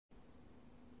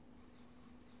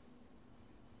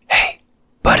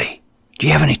Do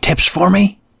you have any tips for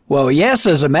me? Well, yes,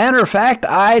 as a matter of fact,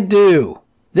 I do.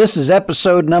 This is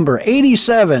episode number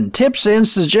 87, Tips and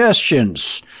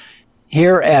Suggestions,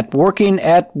 here at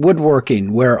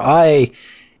Woodworking, where I,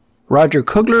 Roger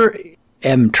Kugler,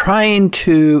 am trying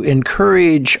to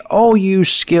encourage all you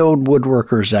skilled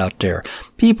woodworkers out there.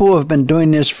 People who have been doing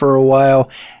this for a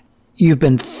while. You've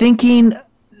been thinking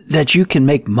that you can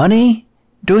make money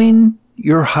doing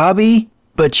your hobby,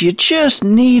 but you just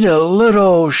need a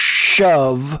little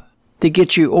shove to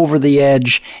get you over the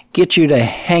edge, get you to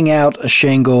hang out a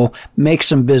shingle, make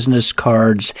some business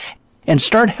cards, and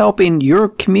start helping your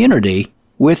community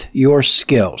with your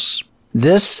skills.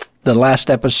 This, the last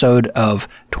episode of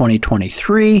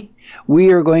 2023,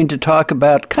 we are going to talk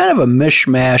about kind of a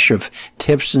mishmash of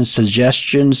tips and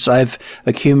suggestions I've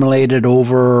accumulated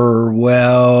over,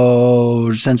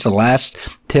 since the last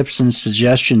tips and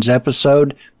suggestions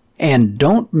episode. And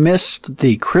don't miss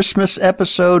the Christmas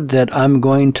episode that I'm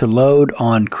going to load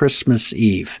on Christmas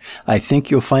Eve. I think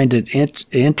you'll find it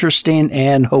interesting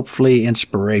and hopefully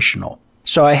inspirational.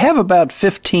 So I have about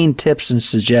 15 tips and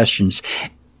suggestions.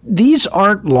 These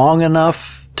aren't long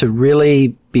enough to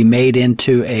really be made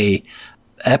into a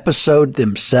episode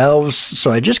themselves,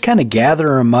 so I just kind of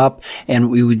gather them up, and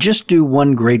we would just do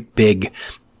one great big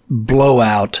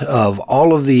blowout of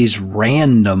all of these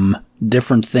random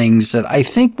different things that I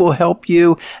think will help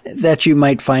you, that you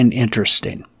might find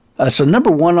interesting. So number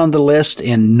one on the list,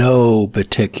 in no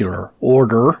particular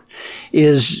order,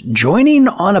 is joining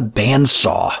on a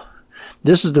bandsaw.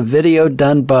 This is the video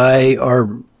done by our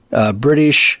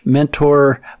British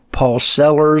mentor, Paul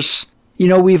Sellers. You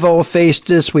know, we've all faced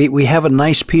this. We have a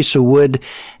nice piece of wood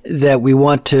that we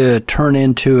want to turn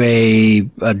into a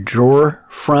drawer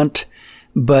front,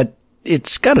 but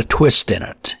it's got a twist in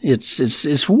it.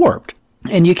 It's warped.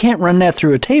 And you can't run that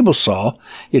through a table saw,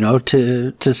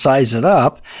 to size it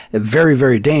up. Very,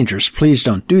 very dangerous. Please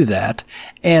don't do that.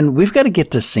 And we've got to get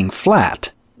this thing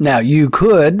flat. Now, you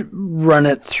could run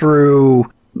it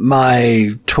through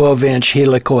my 12-inch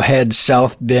helical head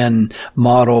South Bend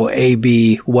model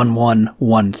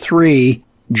AB1113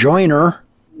 joiner.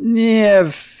 Yeah,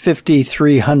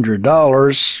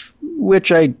 $5,300,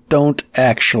 which I don't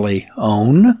actually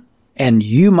own. And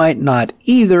you might not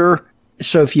either.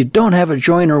 So if you don't have a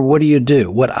joiner, what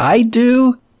do? What I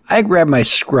do, I grab my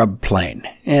scrub plane.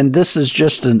 And this is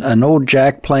just an old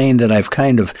jack plane that I've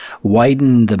kind of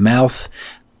widened the mouth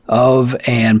of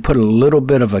and put a little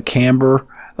bit of a camber,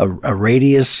 a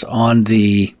radius on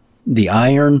the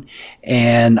iron.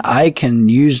 And I can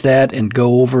use that and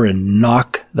go over and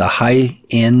knock the high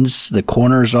ends, the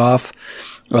corners off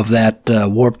of that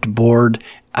warped board.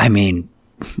 I mean,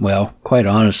 well, quite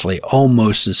honestly,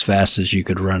 almost as fast as you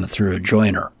could run it through a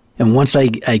joiner. And once I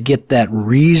get that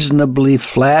reasonably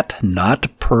flat, not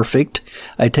perfect,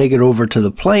 I take it over to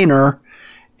the planer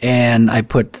and I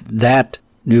put that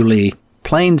newly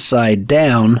planed side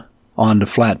down on the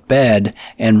flat bed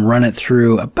and run it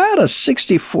through about a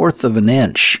 64th of an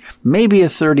inch, maybe a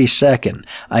 32nd.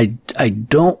 I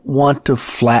don't want to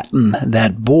flatten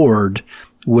that board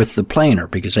with the planer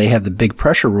because they have the big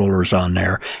pressure rollers on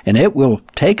there, and it will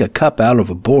take a cup out of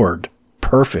a board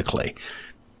perfectly.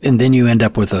 And then you end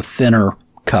up with a thinner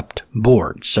cupped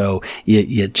board. So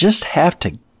you just have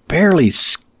to barely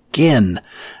skin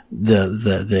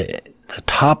the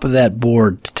top of that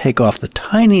board to take off the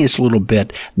tiniest little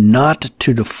bit, not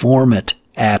to deform it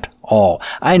at all.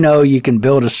 I know you can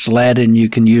build a sled and you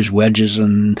can use wedges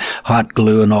and hot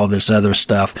glue and all this other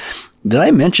stuff. Did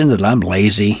I mention that I'm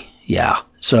lazy? Yeah.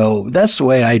 So that's the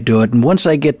way I do it. And once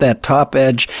I get that top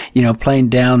edge,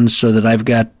 planed down so that I've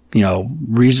got,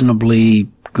 reasonably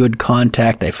good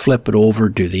contact, I flip it over,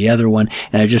 do the other one,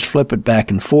 and I just flip it back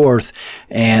and forth.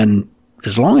 And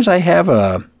as long as I have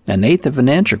an eighth of an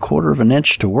inch, a quarter of an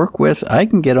inch to work with, I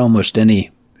can get almost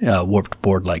any warped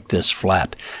board like this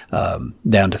flat, down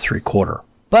to 3/4.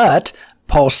 But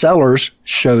Paul Sellers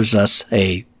shows us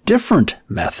a different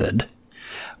method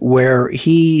where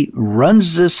he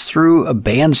runs this through a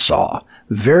bandsaw.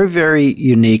 Very, very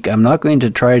unique. I'm not going to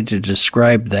try to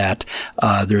describe that.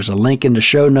 There's a link in the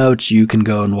show notes. You can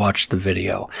go and watch the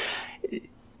video.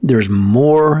 There's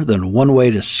more than one way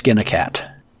to skin a cat.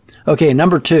 Okay,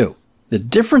 number 2, the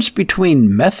difference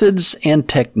between methods and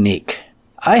technique.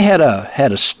 I had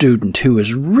a student who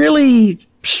was really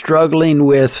struggling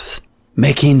with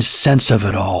making sense of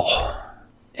it all.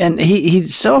 And he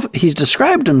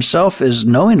described himself as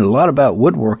knowing a lot about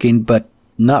woodworking, but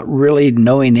not really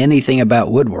knowing anything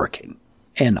about woodworking.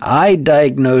 And I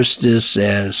diagnosed this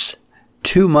as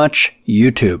too much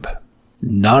YouTube,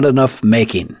 not enough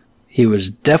making. He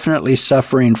was definitely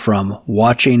suffering from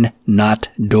watching, not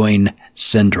doing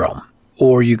syndrome.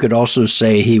 Or you could also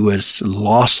say he was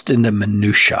lost in the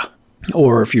minutia.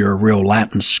 Or if you're a real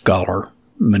Latin scholar,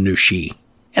 minutiae.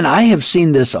 And I have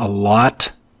seen this a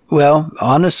lot, well,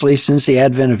 honestly, since the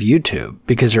advent of YouTube,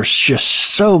 because there's just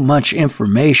so much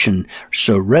information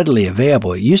so readily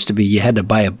available. It used to be you had to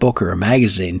buy a book or a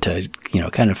magazine to,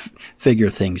 kind of figure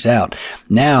things out.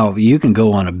 Now you can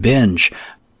go on a binge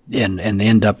and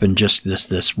end up in just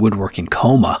this woodworking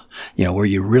coma, where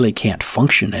you really can't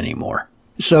function anymore.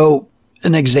 So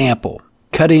an example,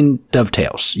 cutting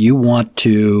dovetails. You want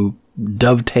to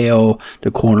dovetail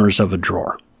the corners of a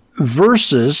drawer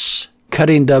versus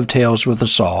cutting dovetails with a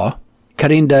saw,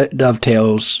 cutting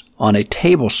dovetails on a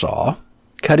table saw,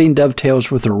 cutting dovetails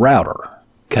with a router,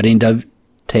 cutting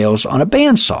dovetails on a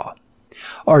bandsaw.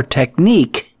 Our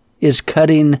technique is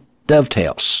cutting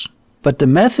dovetails, but the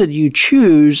method you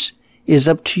choose is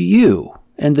up to you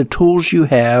and the tools you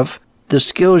have, the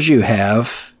skills you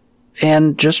have,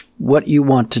 and just what you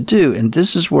want to do. And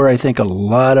this is where I think a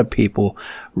lot of people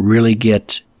really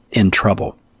get in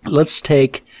trouble. Let's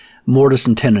take mortise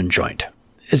and tenon joint.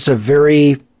 It's a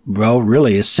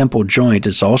really a simple joint.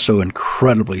 It's also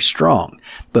incredibly strong.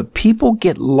 But people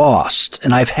get lost.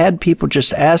 And I've had people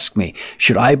just ask me,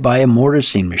 should I buy a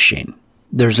mortising machine?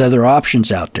 There's other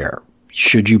options out there.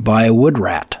 Should you buy a wood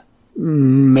rat?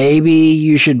 Maybe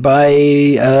you should buy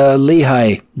a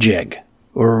Lehigh jig,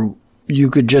 or you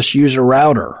could just use a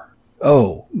router.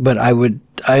 Oh, but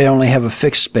I only have a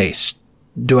fixed space.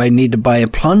 Do I need to buy a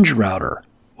plunge router?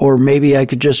 Or maybe I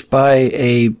could just buy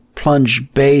a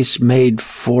plunge base made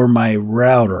for my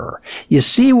router. You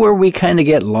see where we kind of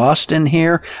get lost in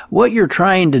here? What you're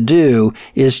trying to do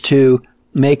is to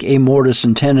make a mortise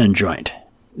and tenon joint.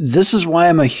 This is why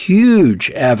I'm a huge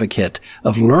advocate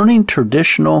of learning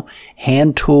traditional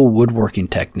hand tool woodworking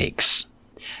techniques.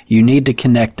 You need to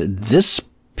connect this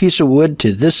piece of wood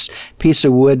to this piece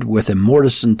of wood with a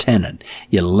mortise and tenon.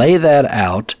 You lay that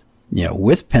out,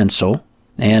 with pencil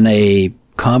and a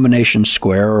combination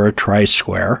square or a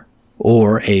tri-square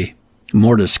or a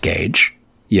mortise gauge.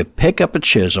 You pick up a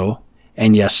chisel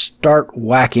and you start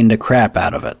whacking the crap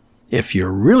out of it. If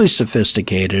you're really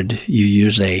sophisticated, you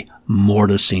use a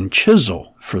mortising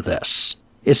chisel for this.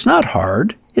 It's not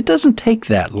hard. It doesn't take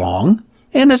that long.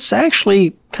 And it's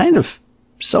actually kind of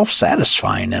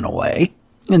self-satisfying in a way.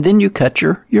 And then you cut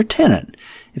your tenon.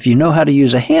 If you know how to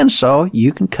use a handsaw,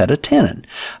 you can cut a tenon.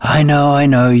 I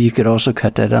know. You could also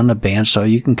cut that on a bandsaw.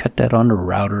 You can cut that on a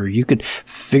router. You could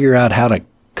figure out how to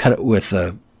cut it with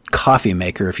a coffee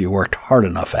maker if you worked hard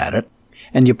enough at it.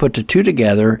 And you put the two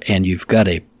together and you've got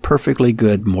a perfectly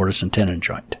good mortise and tenon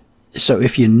joint. So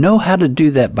if you know how to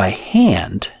do that by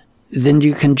hand, then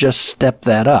you can just step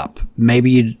that up.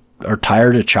 Maybe you are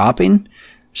tired of chopping,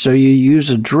 so you use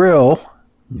a drill,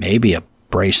 maybe a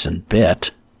brace and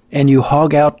bit, and you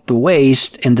hog out the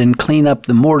waste and then clean up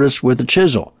the mortise with a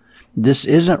chisel. This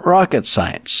isn't rocket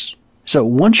science. So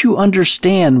once you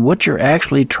understand what you're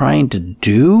actually trying to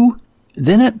do,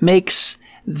 then it makes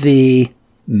the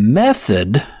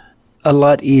method a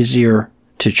lot easier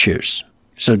to choose.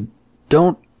 So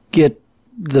don't get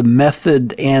the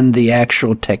method and the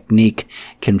actual technique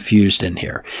confused in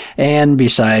here. And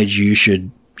besides, you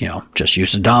should, just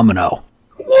use a domino.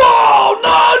 Whoa,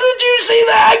 no, did you see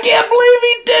that? I can't believe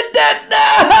he did that.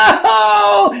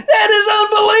 No, that is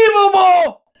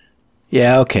unbelievable.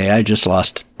 Yeah, okay, I just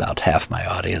lost about half my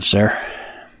audience there.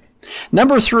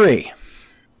 Number 3,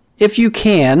 if you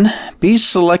can, be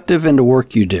selective in the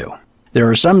work you do. There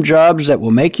are some jobs that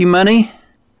will make you money.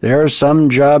 There are some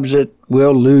jobs that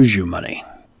will lose you money.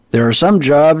 There are some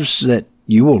jobs that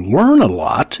you will learn a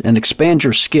lot and expand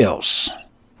your skills.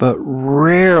 But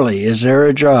rarely is there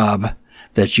a job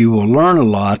that you will learn a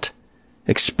lot,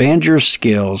 expand your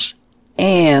skills,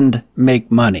 and make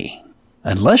money,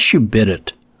 unless you bid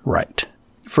it right.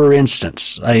 For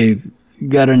instance, I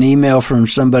got an email from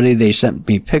somebody. They sent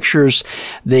me pictures.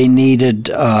 They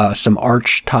needed some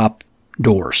arch top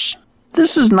doors.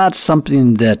 This is not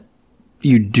something that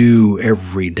you do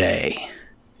every day.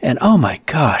 And oh my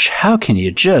gosh, how can you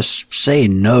just say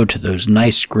no to those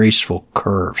nice, graceful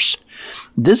curves?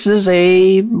 This is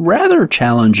a rather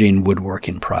challenging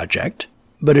woodworking project,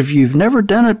 but if you've never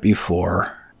done it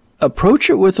before, approach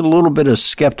it with a little bit of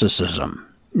skepticism,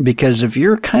 because if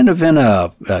you're kind of in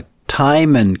a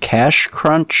time and cash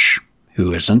crunch,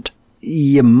 who isn't,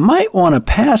 you might want to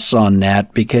pass on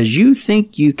that because you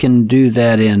think you can do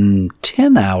that in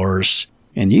 10 hours,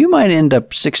 and you might end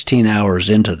up 16 hours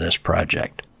into this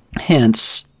project.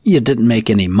 Hence, you didn't make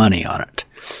any money on it.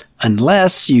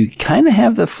 Unless you kind of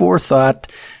have the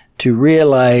forethought to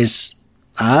realize,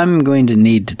 I'm going to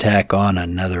need to tack on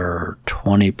another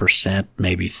 20%,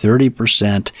 maybe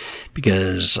 30%,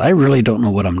 because I really don't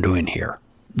know what I'm doing here.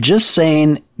 Just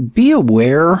saying, be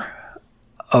aware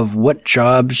of what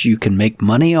jobs you can make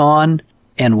money on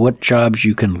and what jobs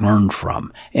you can learn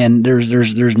from. And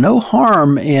there's no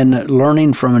harm in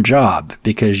learning from a job,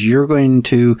 because you're going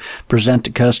to present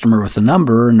the customer with a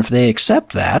number, and if they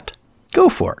accept that, go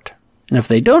for it. And if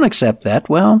they don't accept that,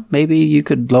 well, maybe you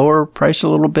could lower price a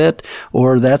little bit,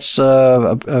 or that's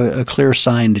a clear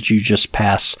sign that you just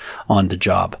pass on the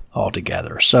job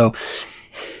altogether. So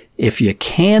if you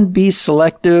can be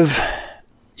selective,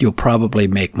 you'll probably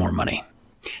make more money.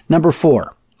 Number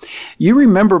 4. You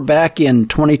remember back in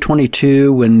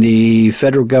 2022 when the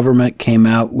federal government came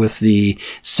out with the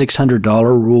 $600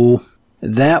 rule?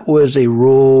 That was a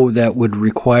rule that would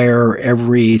require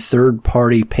every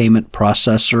third-party payment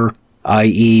processor,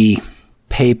 i.e.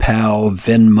 PayPal,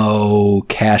 Venmo,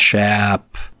 Cash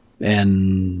App,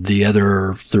 and the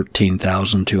other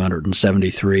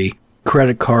 13,273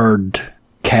 credit card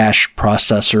cash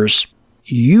processors.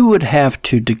 You would have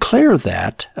to declare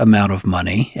that amount of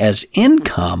money as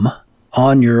income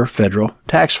on your federal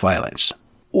tax filings,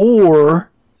 or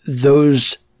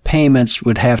those payments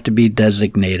would have to be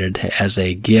designated as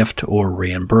a gift or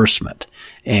reimbursement.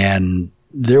 And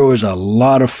there was a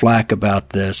lot of flack about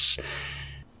this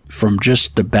from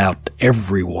just about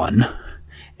everyone.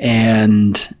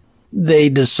 And they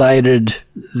decided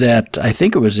that, I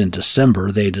think it was in December,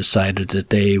 they decided that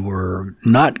they were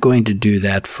not going to do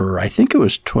that for, I think it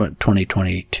was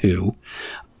 2022.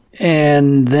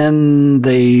 And then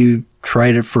they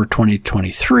tried it for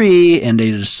 2023, and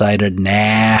they decided,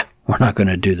 nah, we're not going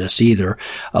to do this either.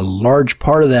 A large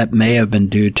part of that may have been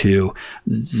due to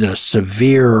the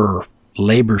severe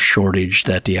labor shortage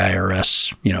that the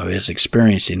IRS, is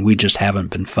experiencing. We just haven't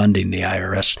been funding the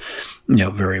IRS,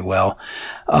 very well.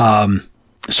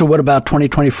 So what about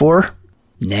 2024?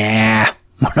 Nah,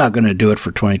 we're not going to do it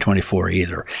for 2024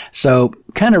 either. So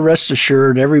kind of rest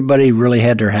assured, everybody really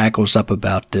had their hackles up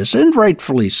about this, and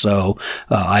rightfully so,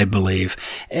 I believe.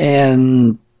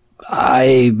 And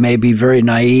I may be very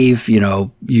naive,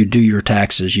 you do your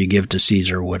taxes, you give to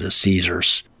Caesar what is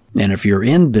Caesar's. And if you're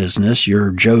in business,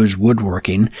 you're Joe's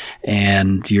Woodworking,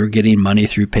 and you're getting money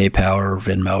through PayPal or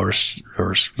Venmo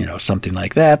or something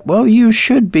like that, well, you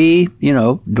should be,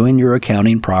 doing your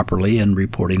accounting properly and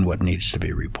reporting what needs to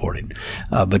be reported.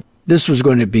 But this was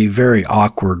going to be very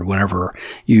awkward whenever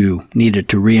you needed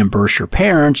to reimburse your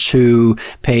parents who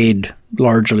paid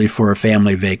largely for a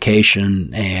family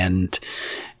vacation, and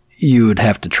you would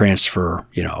have to transfer,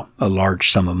 a large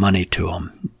sum of money to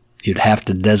them. You'd have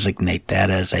to designate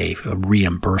that as a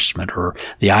reimbursement, or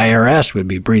the IRS would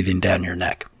be breathing down your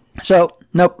neck. So,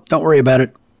 nope, don't worry about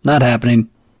it. Not happening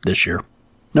this year.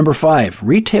 Number 5,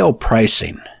 retail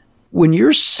pricing. When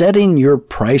you're setting your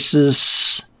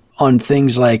prices on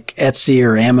things like Etsy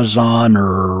or Amazon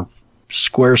or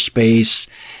Squarespace,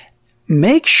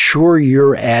 make sure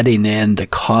you're adding in the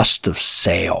cost of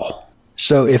sale.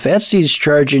 So if Etsy's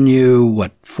charging you,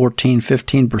 14,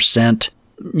 15%,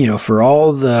 for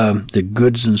all the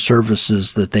goods and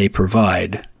services that they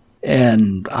provide,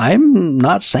 and I'm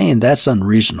not saying that's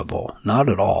unreasonable, not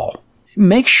at all.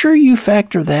 Make sure you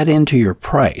factor that into your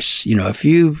price. If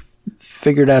you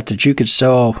figured out that you could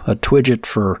sell a Twidget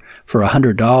for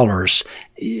 $100,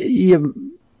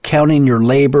 you counting your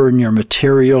labor and your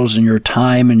materials and your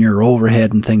time and your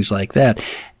overhead and things like that,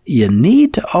 you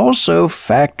need to also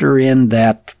factor in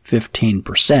that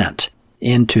 15%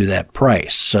 into that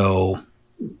price. So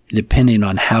depending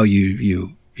on how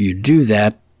you do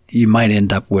that, you might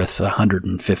end up with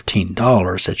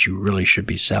 $115 that you really should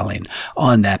be selling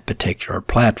on that particular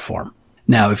platform.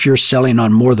 Now, if you're selling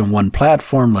on more than one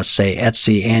platform, let's say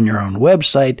Etsy and your own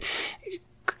website,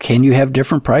 can you have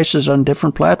different prices on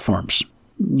different platforms?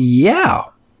 Yeah,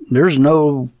 there's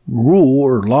no rule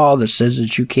or law that says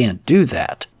that you can't do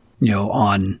that.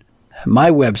 On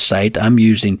my website, I'm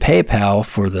using PayPal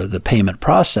for the payment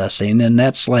processing, and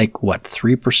that's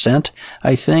 3%,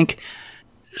 I think.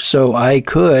 So I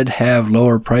could have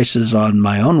lower prices on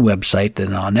my own website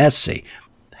than on Etsy.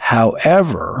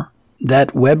 However, that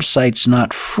website's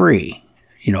not free.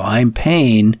 I'm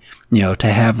paying,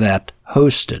 to have that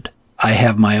hosted. I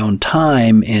have my own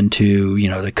time into,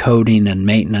 the coding and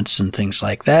maintenance and things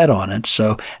like that on it.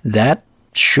 So that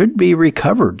should be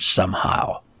recovered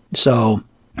somehow. So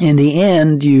in the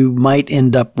end, you might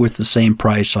end up with the same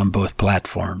price on both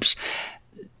platforms,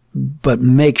 but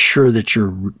make sure that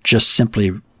you're just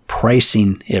simply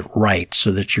pricing it right so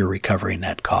that you're recovering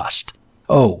that cost.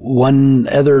 Oh, one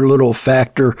other little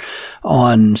factor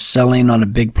on selling on a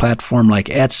big platform like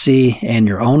Etsy and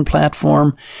your own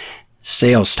platform,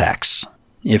 sales tax.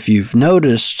 If you've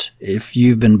noticed, if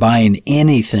you've been buying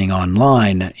anything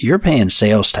online, you're paying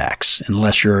sales tax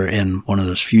unless you're in one of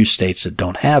those few states that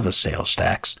don't have a sales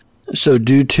tax. So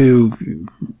due to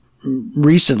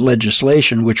recent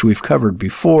legislation, which we've covered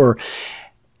before,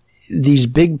 these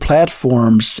big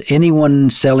platforms, anyone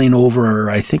selling over,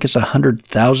 I think it's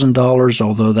 $100,000,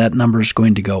 although that number is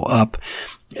going to go up,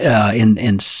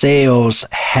 in sales,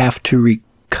 have to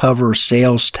recover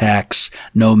sales tax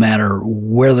no matter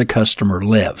where the customer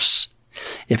lives.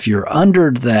 If you're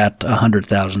under that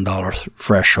 $100,000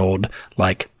 threshold,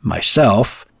 like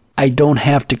myself, I don't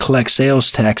have to collect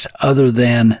sales tax other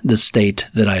than the state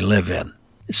that I live in.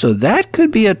 So that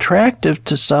could be attractive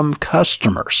to some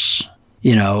customers.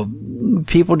 You know,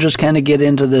 people just kind of get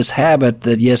into this habit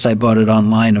that, yes, I bought it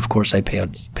online. Of course, I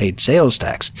paid sales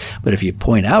tax. But if you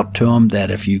point out to them that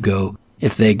if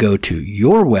they go to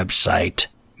your website,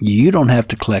 you don't have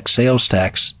to collect sales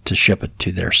tax to ship it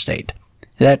to their state.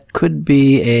 That could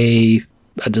be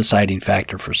a deciding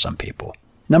factor for some people.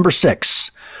 Number 6,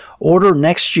 order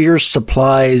next year's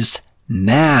supplies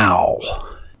now.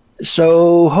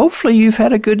 So hopefully you've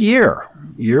had a good year.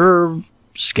 You're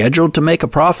scheduled to make a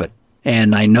profit.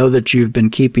 And I know that you've been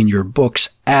keeping your books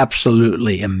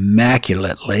absolutely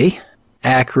immaculately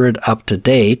accurate, up to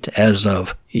date as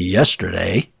of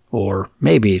yesterday, or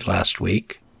maybe last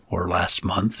week, or last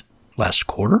month, last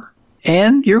quarter,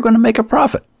 and you're going to make a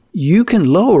profit. You can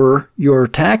lower your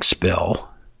tax bill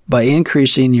by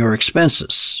increasing your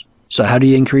expenses. So how do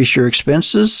you increase your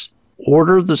expenses?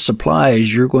 Order the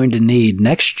supplies you're going to need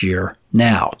next year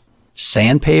now.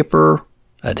 Sandpaper,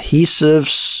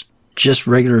 adhesives, just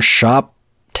regular shop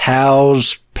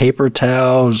towels, paper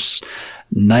towels,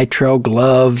 nitrile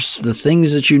gloves, the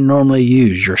things that you normally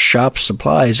use, your shop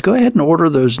supplies. Go ahead and order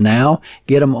those now.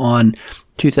 Get them on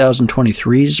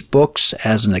 2023's books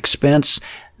as an expense.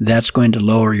 That's going to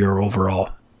lower your overall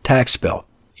tax bill.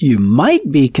 You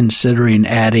might be considering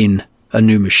adding a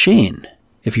new machine.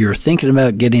 If you're thinking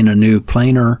about getting a new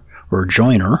planer or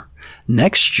joiner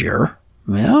next year,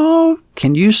 well,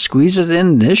 can you squeeze it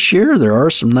in this year? There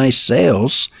are some nice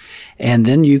sales, and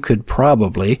then you could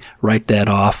probably write that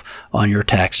off on your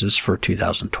taxes for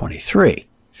 2023.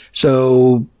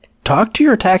 So talk to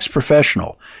your tax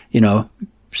professional,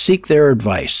 seek their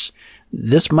advice.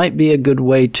 This might be a good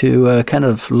way to kind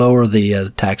of lower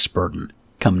the tax burden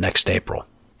come next April.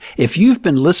 If you've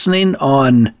been listening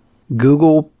on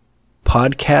Google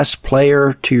Podcast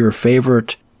Player to your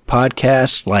favorite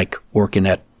podcast, like Working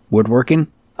at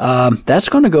Woodworking, that's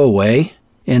going to go away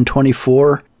in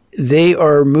 24. They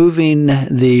are moving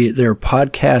their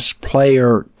podcast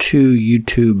player to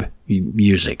YouTube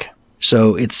Music.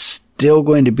 So it's still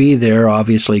going to be there.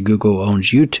 Obviously, Google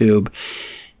owns YouTube.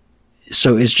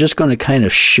 So it's just going to kind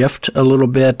of shift a little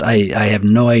bit. I have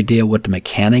no idea what the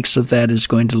mechanics of that is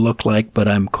going to look like, but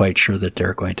I'm quite sure that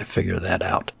they're going to figure that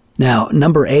out. Now,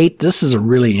 number 8, this is a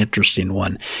really interesting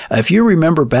one. If you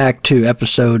remember back to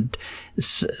episode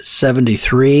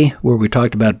 73, where we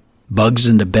talked about bugs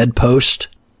in the bedpost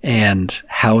and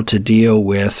how to deal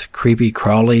with creepy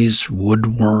crawlies,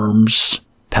 woodworms,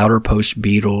 powder post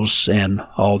beetles, and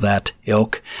all that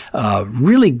ilk.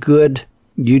 Really good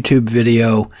YouTube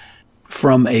video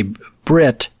from a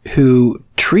Brit who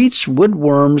treats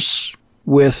woodworms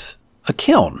with a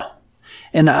kiln.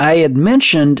 And I had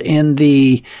mentioned in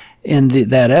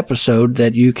that episode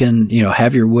that you can,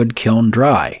 have your wood kiln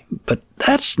dry, but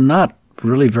that's not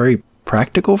really very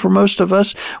practical for most of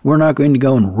us. We're not going to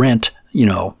go and rent,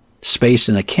 space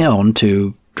in a kiln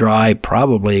to dry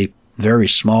probably very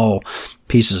small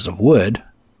pieces of wood.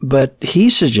 But he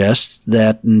suggests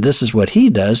that, and this is what he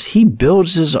does, he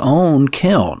builds his own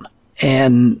kiln.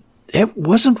 And it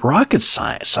wasn't rocket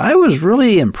science. I was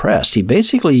really impressed. He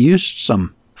basically used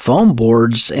some foam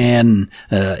boards and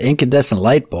incandescent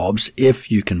light bulbs, if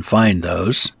you can find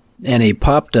those. And he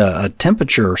popped a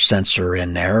temperature sensor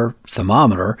in there,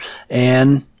 thermometer,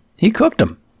 and he cooked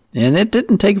them. And it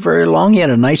didn't take very long. He had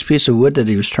a nice piece of wood that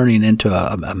he was turning into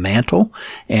a mantle,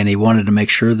 and he wanted to make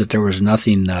sure that there was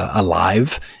nothing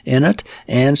alive in it.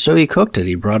 And so he cooked it.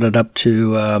 He brought it up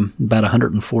to about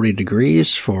 140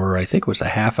 degrees for, I think it was a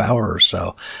half hour or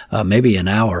so, maybe an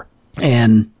hour.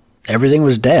 And everything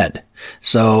was dead.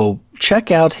 So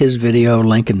check out his video,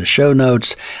 link in the show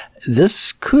notes.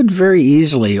 This could very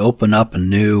easily open up a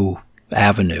new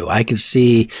avenue. I could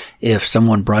see if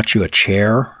someone brought you a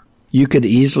chair, you could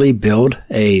easily build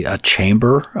a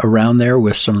chamber around there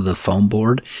with some of the foam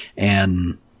board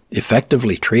and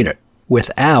effectively treat it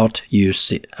without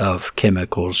use of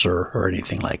chemicals or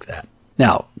anything like that.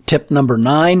 Now, tip number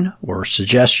 9, or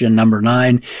suggestion number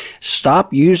 9,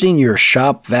 stop using your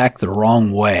shop vac the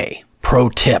wrong way. Pro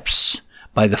tips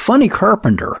by the Funny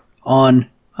Carpenter on,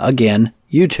 again,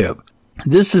 YouTube.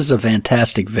 This is a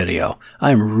fantastic video.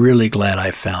 I'm really glad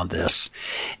I found this.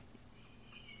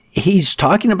 He's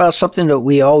talking about something that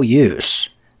we all use,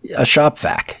 a shop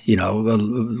vac. A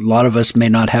lot of us may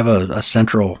not have a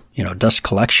central, dust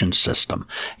collection system,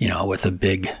 with a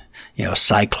big,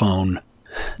 cyclone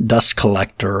dust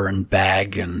collector and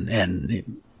bag,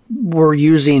 and we're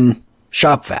using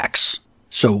shop vacs.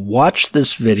 So watch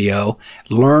this video,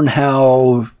 learn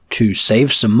how to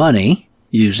save some money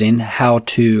using how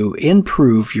to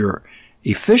improve your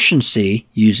efficiency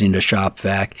using the shop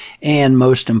vac, and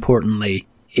most importantly,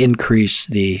 increase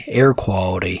the air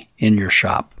quality in your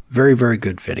shop. Very, very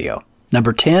good video.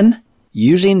 Number 10,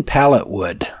 using pallet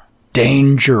wood.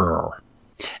 Danger.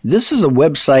 This is a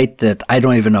website that I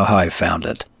don't even know how I found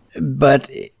it, but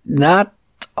not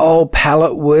all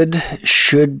pallet wood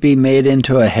should be made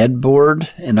into a headboard.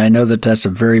 And I know that that's a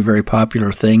very, very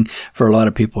popular thing for a lot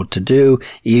of people to do,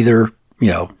 either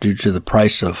due to the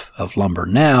price of lumber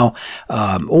now,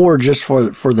 or just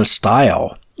for the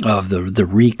style of the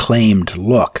reclaimed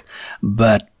look.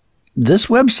 But this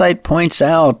website points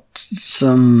out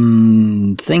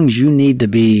some things you need to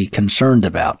be concerned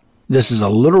about. This is a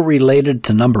little related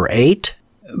to number 8,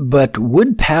 but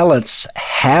wood pallets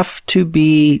have to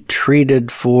be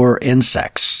treated for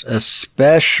insects,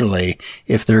 especially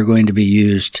if they're going to be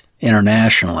used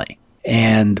internationally.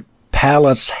 And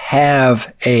pallets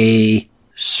have a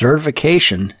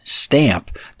certification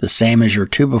stamp, the same as your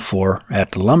 2x4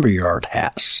 at the lumberyard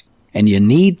has. And you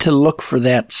need to look for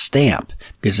that stamp,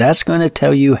 because that's going to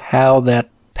tell you how that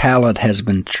pallet has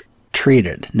been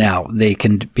treated. Now, they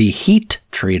can be heat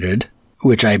treated,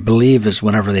 which I believe is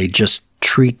whenever they just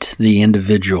treat the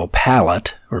individual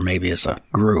pallet, or maybe as a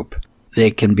group. They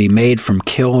can be made from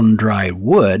kiln-dried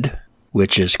wood,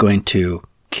 which is going to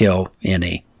kill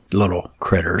any little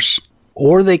critters,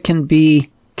 or they can be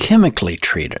chemically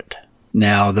treated.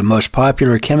 Now, the most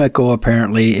popular chemical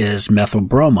apparently is methyl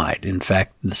bromide. In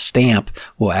fact, the stamp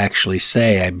will actually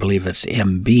say, I believe it's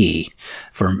MB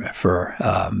for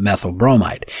methyl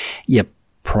bromide. You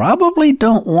probably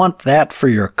don't want that for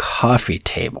your coffee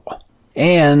table.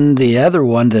 And the other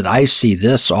one that I see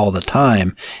this all the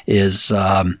time is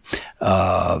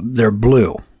they're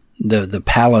blue. The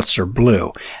pallets are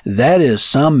blue. That is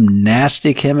some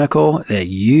nasty chemical that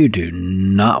you do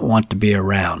not want to be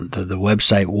around. The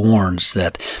website warns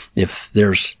that if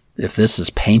this is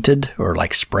painted or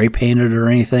like spray painted or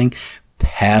anything,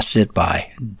 pass it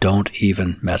by. Don't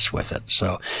even mess with it.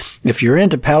 So if you're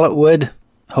into pallet wood,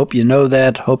 hope you know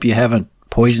that. Hope you haven't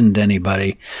poisoned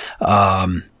anybody.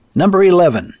 Number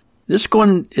 11. This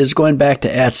one is going back to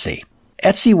Etsy.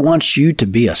 Etsy wants you to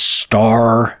be a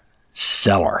star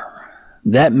seller.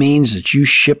 That means that you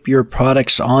ship your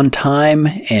products on time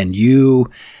and you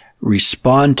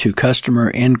respond to customer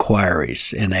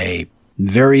inquiries in a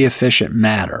very efficient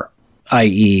manner,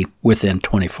 i.e. within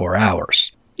 24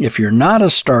 hours. If you're not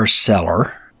a star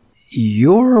seller,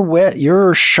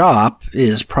 your shop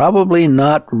is probably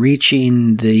not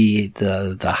reaching the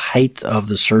height of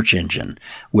the search engine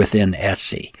within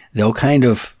Etsy. They'll kind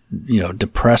of,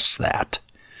 depress that,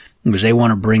 because they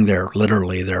want to bring their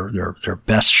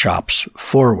best shops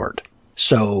forward.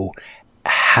 So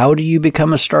how do you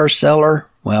become a star seller?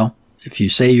 Well, if you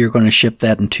say you're going to ship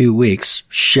that in 2 weeks,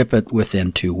 ship it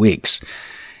within 2 weeks.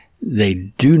 They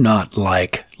do not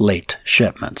like late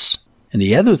shipments. And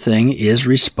the other thing is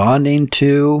responding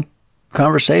to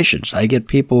conversations. I get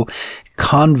people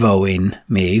convoing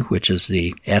me, which is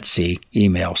the Etsy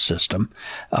email system,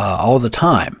 all the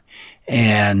time.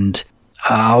 And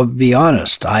I'll be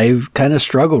honest, I've kind of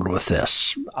struggled with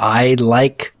this. I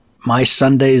like my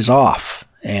Sundays off.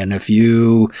 And if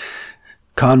you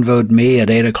convoed me at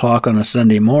 8 o'clock on a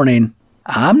Sunday morning,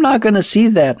 I'm not going to see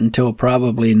that until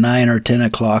probably 9 or 10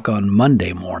 o'clock on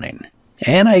Monday morning.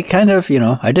 And I kind of,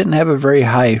 I didn't have a very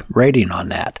high rating on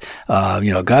that.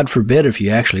 God forbid if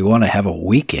you actually want to have a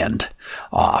weekend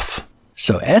off.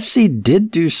 So Etsy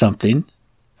did do something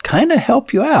kind of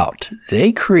help you out.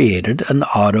 They created an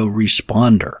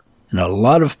autoresponder. And a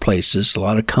lot of places, a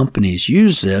lot of companies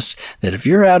use this, that if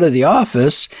you're out of the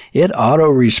office, it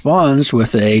auto-responds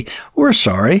with a, "We're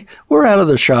sorry, we're out of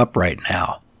the shop right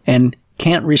now," and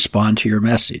can't respond to your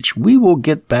message. We will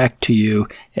get back to you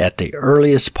at the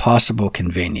earliest possible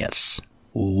convenience.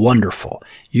 Wonderful.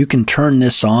 You can turn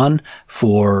this on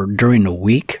for during the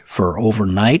week for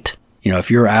overnight.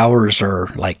 If your hours are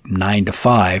like 9 to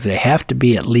 5, they have to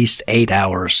be at least 8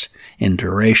 hours in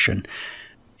duration.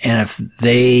 And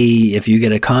if you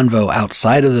get a convo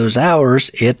outside of those hours,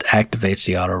 it activates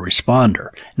the autoresponder.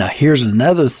 Now, here's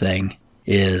another thing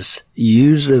is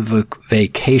use the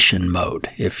vacation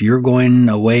mode. If you're going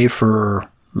away for,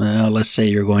 let's say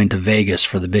you're going to Vegas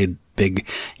for the big,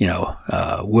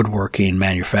 woodworking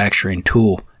manufacturing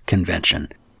tool convention,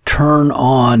 turn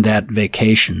on that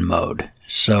vacation mode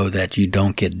so that you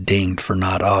don't get dinged for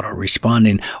not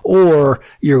auto-responding, or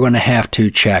you're going to have to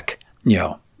check,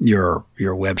 your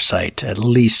website at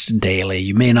least daily.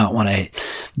 You may not want to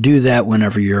do that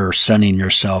whenever you're sunning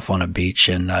yourself on a beach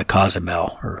in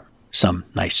Cozumel or some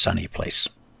nice sunny place.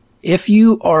 If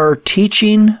you are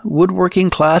teaching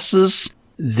woodworking classes,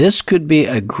 this could be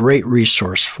a great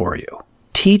resource for you.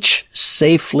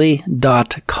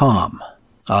 teachsafely.com.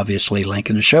 Obviously, link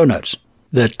in the show notes.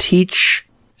 The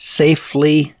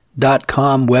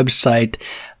teachsafely.com website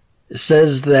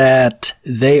says that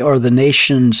they are the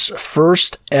nation's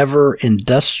first ever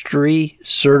industry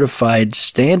certified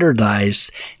standardized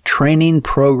training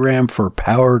program for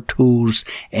power tools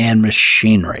and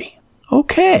machinery.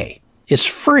 Okay. It's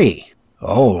free.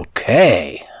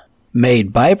 Okay.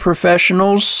 Made by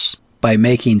professionals by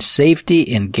making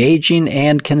safety engaging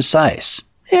and concise.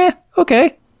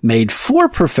 Okay. Made for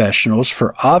professionals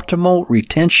for optimal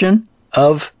retention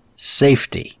of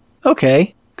safety.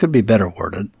 Okay. Could be better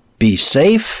worded. Be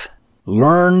safe,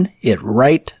 learn it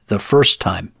right the first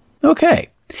time. Okay.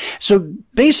 So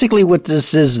basically what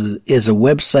this is a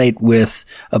website with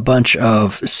a bunch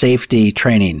of safety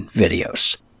training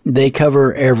videos. They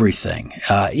cover everything,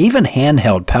 even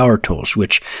handheld power tools,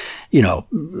 which,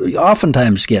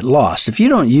 oftentimes get lost. If you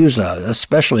don't use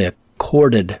especially a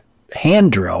corded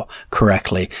hand drill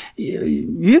correctly,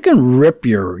 you can rip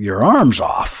your arms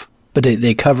off. But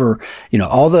they cover,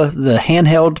 all the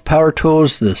handheld power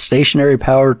tools, the stationary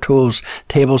power tools,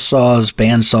 table saws,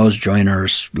 band saws,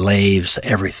 joiners, lathes,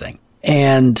 everything.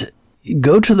 And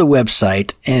go to the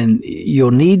website and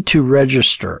you'll need to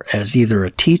register as either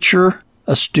a teacher,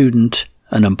 a student,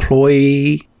 an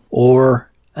employee,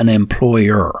 or an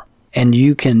employer. And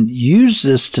you can use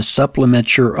this to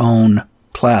supplement your own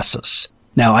classes.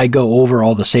 Now, I go over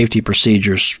all the safety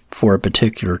procedures for a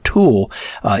particular tool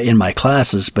in my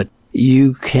classes, but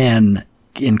you can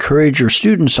encourage your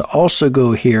students to also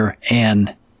go here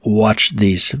and watch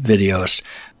these videos.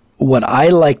 What I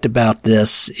liked about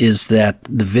this is that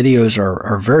the videos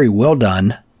are very well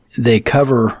done. They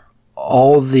cover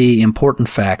all the important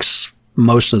facts,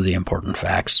 most of the important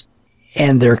facts,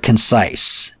 and they're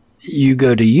concise. You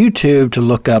go to YouTube to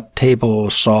look up table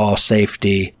saw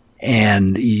safety,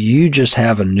 and you just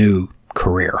have a new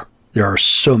career. There are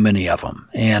so many of them,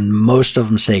 and most of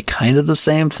them say kind of the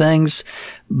same things,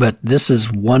 but this is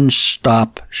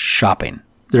one-stop shopping.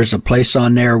 There's a place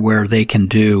on there where they can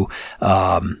do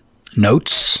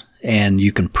notes, and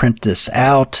you can print this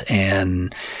out,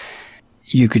 and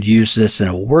you could use this in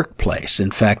a workplace.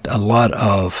 In fact, a lot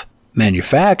of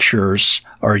manufacturers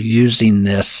are using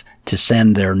this to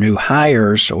send their new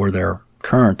hires or their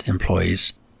current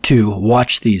employees to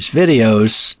watch these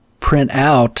videos, print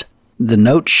out the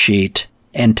note sheet,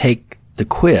 and take the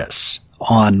quiz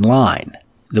online.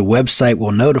 The website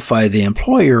will notify the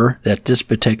employer that this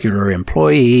particular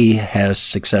employee has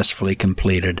successfully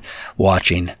completed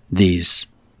watching these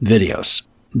videos.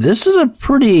 This is a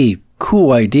pretty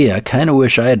cool idea. I kind of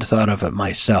wish I had thought of it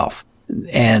myself.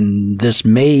 And this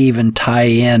may even tie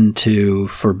into,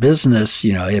 for business,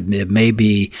 it may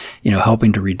be,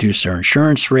 helping to reduce their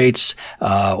insurance rates,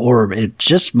 or it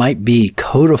just might be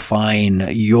codifying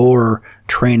your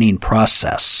training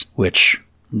process, which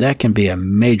that can be a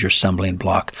major stumbling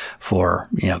block for,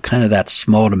 kind of that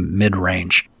small to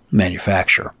mid-range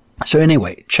manufacturer. So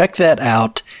anyway, check that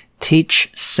out,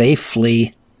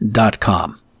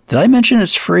 teachsafely.com. Did I mention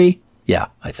it's free? Yeah,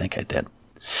 I think I did.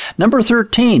 Number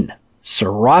 13.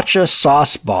 Sriracha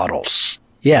sauce bottles.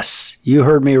 Yes, you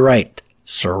heard me right.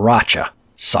 Sriracha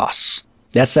sauce.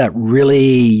 That's that really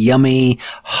yummy,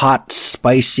 hot,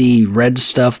 spicy red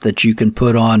stuff that you can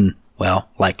put on,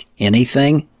 like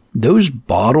anything. Those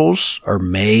bottles are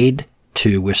made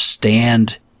to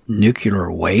withstand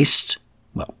nuclear waste.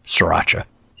 Sriracha.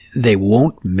 They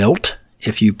won't melt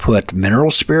if you put mineral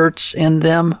spirits in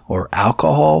them or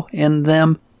alcohol in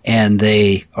them. And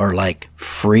they are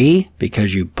free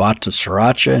because you bought the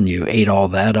sriracha and you ate all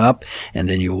that up, and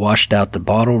then you washed out the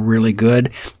bottle really good,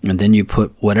 and then you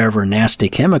put whatever nasty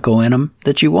chemical in them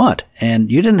that you want.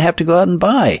 And you didn't have to go out and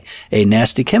buy a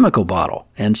nasty chemical bottle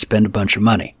and spend a bunch of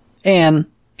money. And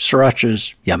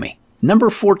sriracha's yummy.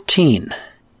 Number 14.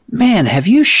 Man, have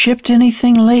you shipped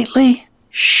anything lately?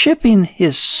 Shipping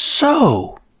is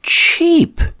so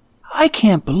cheap. I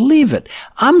can't believe it.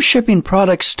 I'm shipping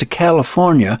products to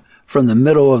California from the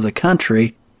middle of the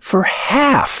country for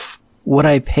half what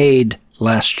I paid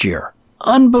last year.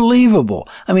 Unbelievable.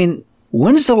 I mean,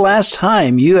 when's the last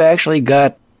time you actually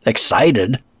got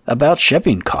excited about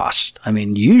shipping costs? I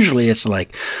mean, usually it's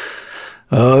like,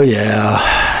 oh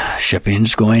yeah,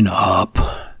 shipping's going up.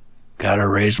 Gotta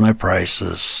raise my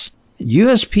prices.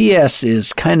 USPS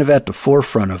is kind of at the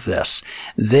forefront of this.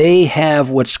 They have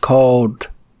what's called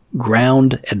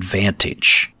ground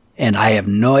advantage. And I have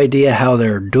no idea how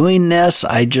they're doing this.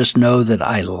 I just know that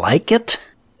I like it.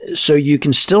 So you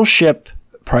can still ship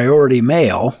priority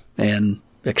mail and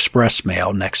express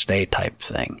mail next day type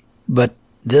thing. But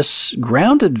this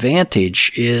ground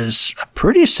advantage is a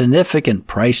pretty significant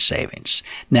price savings.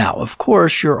 Now, of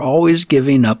course, you're always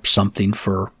giving up something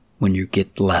for when you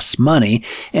get less money,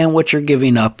 and what you're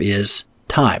giving up is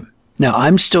time. Now,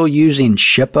 I'm still using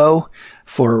Shippo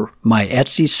for my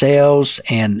Etsy sales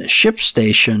and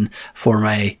ShipStation for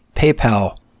my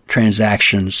PayPal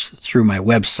transactions through my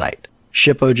website.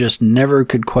 Shippo just never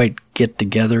could quite get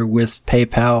together with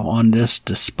PayPal on this,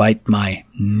 despite my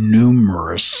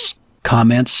numerous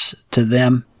comments to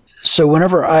them. So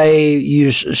whenever I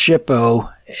use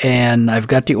Shippo and I've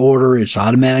got the order, it's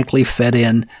automatically fed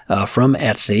in from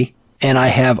Etsy, and I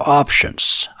have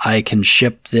options. I can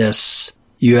ship this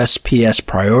USPS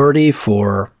priority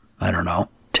for, I don't know,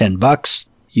 $10,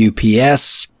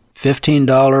 UPS, $15,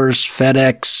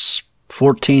 FedEx,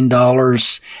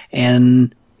 $14,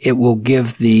 and it will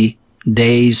give the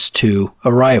days to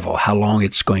arrival, how long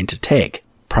it's going to take.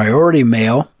 Priority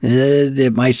mail,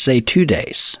 it might say 2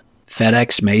 days.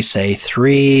 FedEx may say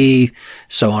 3,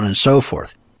 so on and so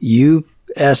forth.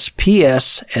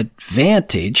 USPS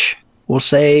Advantage will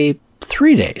say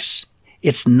 3 days.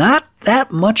 It's not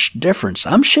that much difference.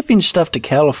 I'm shipping stuff to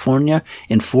California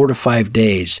in 4 to 5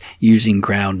 days using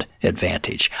ground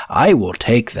advantage. I will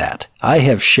take that. I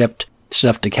have shipped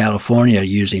stuff to California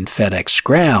using FedEx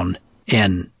Ground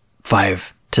in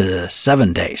 5 to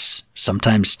 7 days,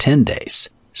 sometimes 10 days.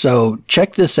 So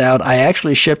check this out. I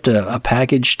actually shipped a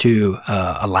package to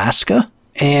Alaska,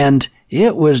 and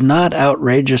it was not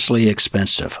outrageously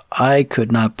expensive. I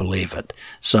could not believe it.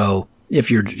 So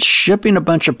if you're shipping a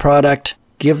bunch of product,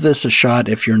 give this a shot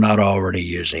if you're not already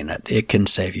using it. It can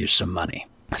save you some money.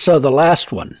 So the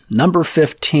last one, number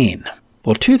 15.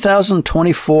 Will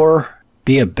 2024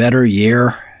 be a better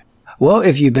year? Well,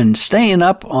 if you've been staying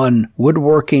up on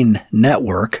Woodworking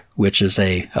Network, which is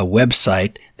a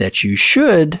website that you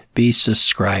should be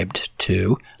subscribed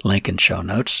to, link in show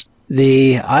notes,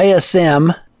 the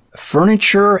ISM,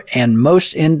 Furniture and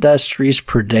most industries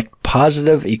predict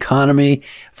positive economy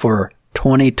for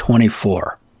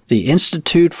 2024. The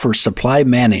Institute for Supply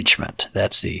Management,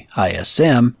 that's the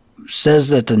ISM, says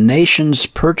that the nation's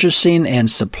purchasing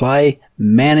and supply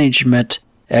management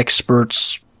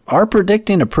experts are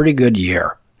predicting a pretty good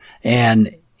year.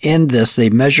 And in this, they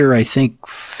measure, I think,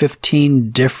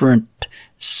 15 different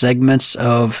segments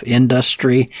of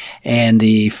industry, and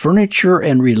the furniture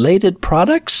and related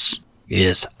products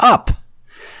is up.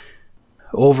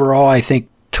 Overall, I think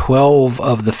 12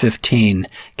 of the 15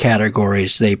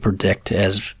 categories they predict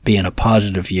as being a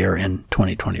positive year in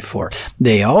 2024.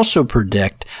 They also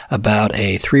predict about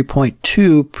a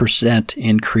 3.2%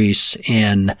 increase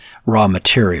in raw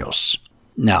materials.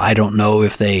 Now, I don't know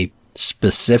if they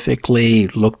specifically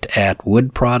looked at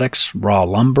wood products, raw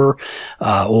lumber,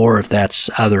 or if that's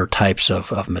other types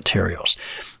of materials.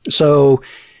 So,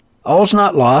 all's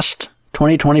not lost.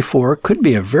 2024 could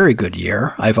be a very good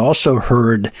year. I've also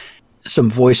heard some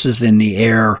voices in the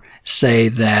air say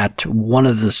that one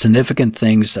of the significant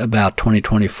things about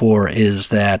 2024 is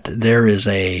that there is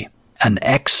an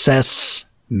excess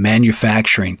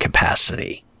manufacturing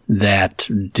capacity that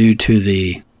due to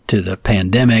the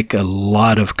pandemic, a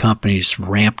lot of companies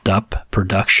ramped up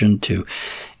production to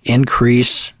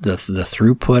increase the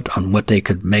throughput on what they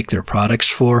could make their products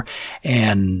for.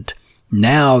 And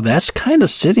now that's kind of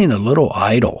sitting a little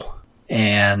idle.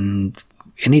 And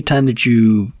anytime that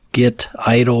you get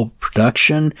idle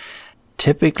production,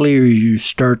 typically you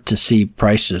start to see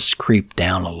prices creep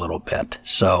down a little bit.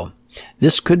 So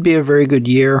this could be a very good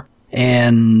year.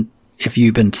 And if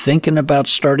you've been thinking about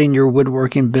starting your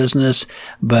woodworking business,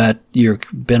 but you've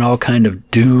been all kind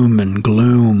of doom and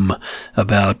gloom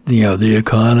about, the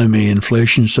economy,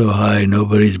 inflation's so high,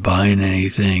 nobody's buying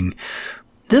anything,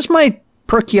 this might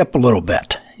perk you up a little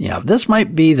bit. This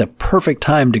might be the perfect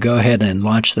time to go ahead and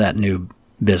launch that new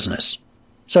business.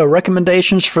 So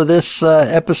recommendations for this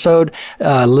episode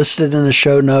listed in the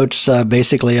show notes,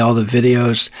 basically all the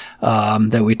videos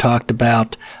that we talked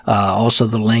about, also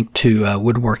the link to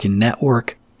Woodworking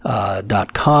Network.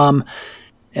 woodworkers.com.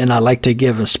 And I'd like to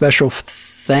give a special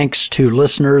thanks to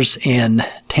listeners in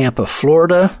Tampa,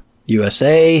 Florida,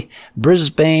 USA,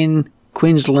 Brisbane,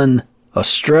 Queensland,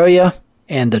 Australia,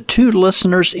 and the 2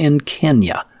 listeners in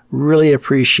Kenya. Really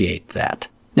appreciate that.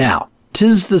 Now,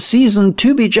 'tis the season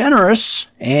to be generous,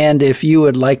 and if you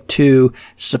would like to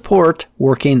support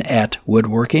Working at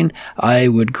Woodworking, I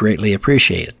would greatly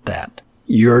appreciate that.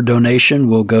 Your donation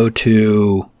will go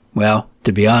to, well,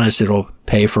 to be honest, it'll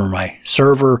pay for my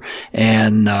server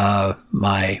and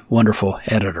my wonderful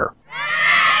editor.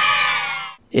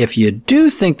 If you do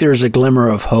think there's a glimmer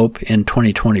of hope in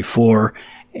 2024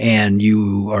 and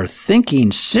you are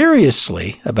thinking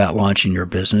seriously about launching your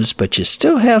business, but you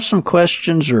still have some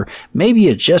questions or maybe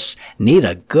you just need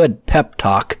a good pep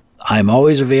talk, I'm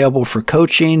always available for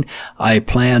coaching. I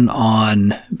plan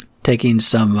on taking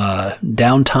some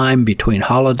downtime between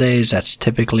holidays. That's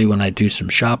typically when I do some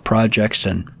shop projects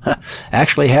and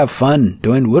actually have fun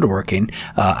doing woodworking.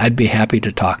 I'd be happy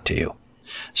to talk to you.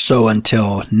 So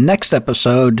until next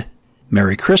episode,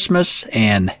 Merry Christmas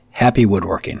and Happy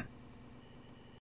Woodworking.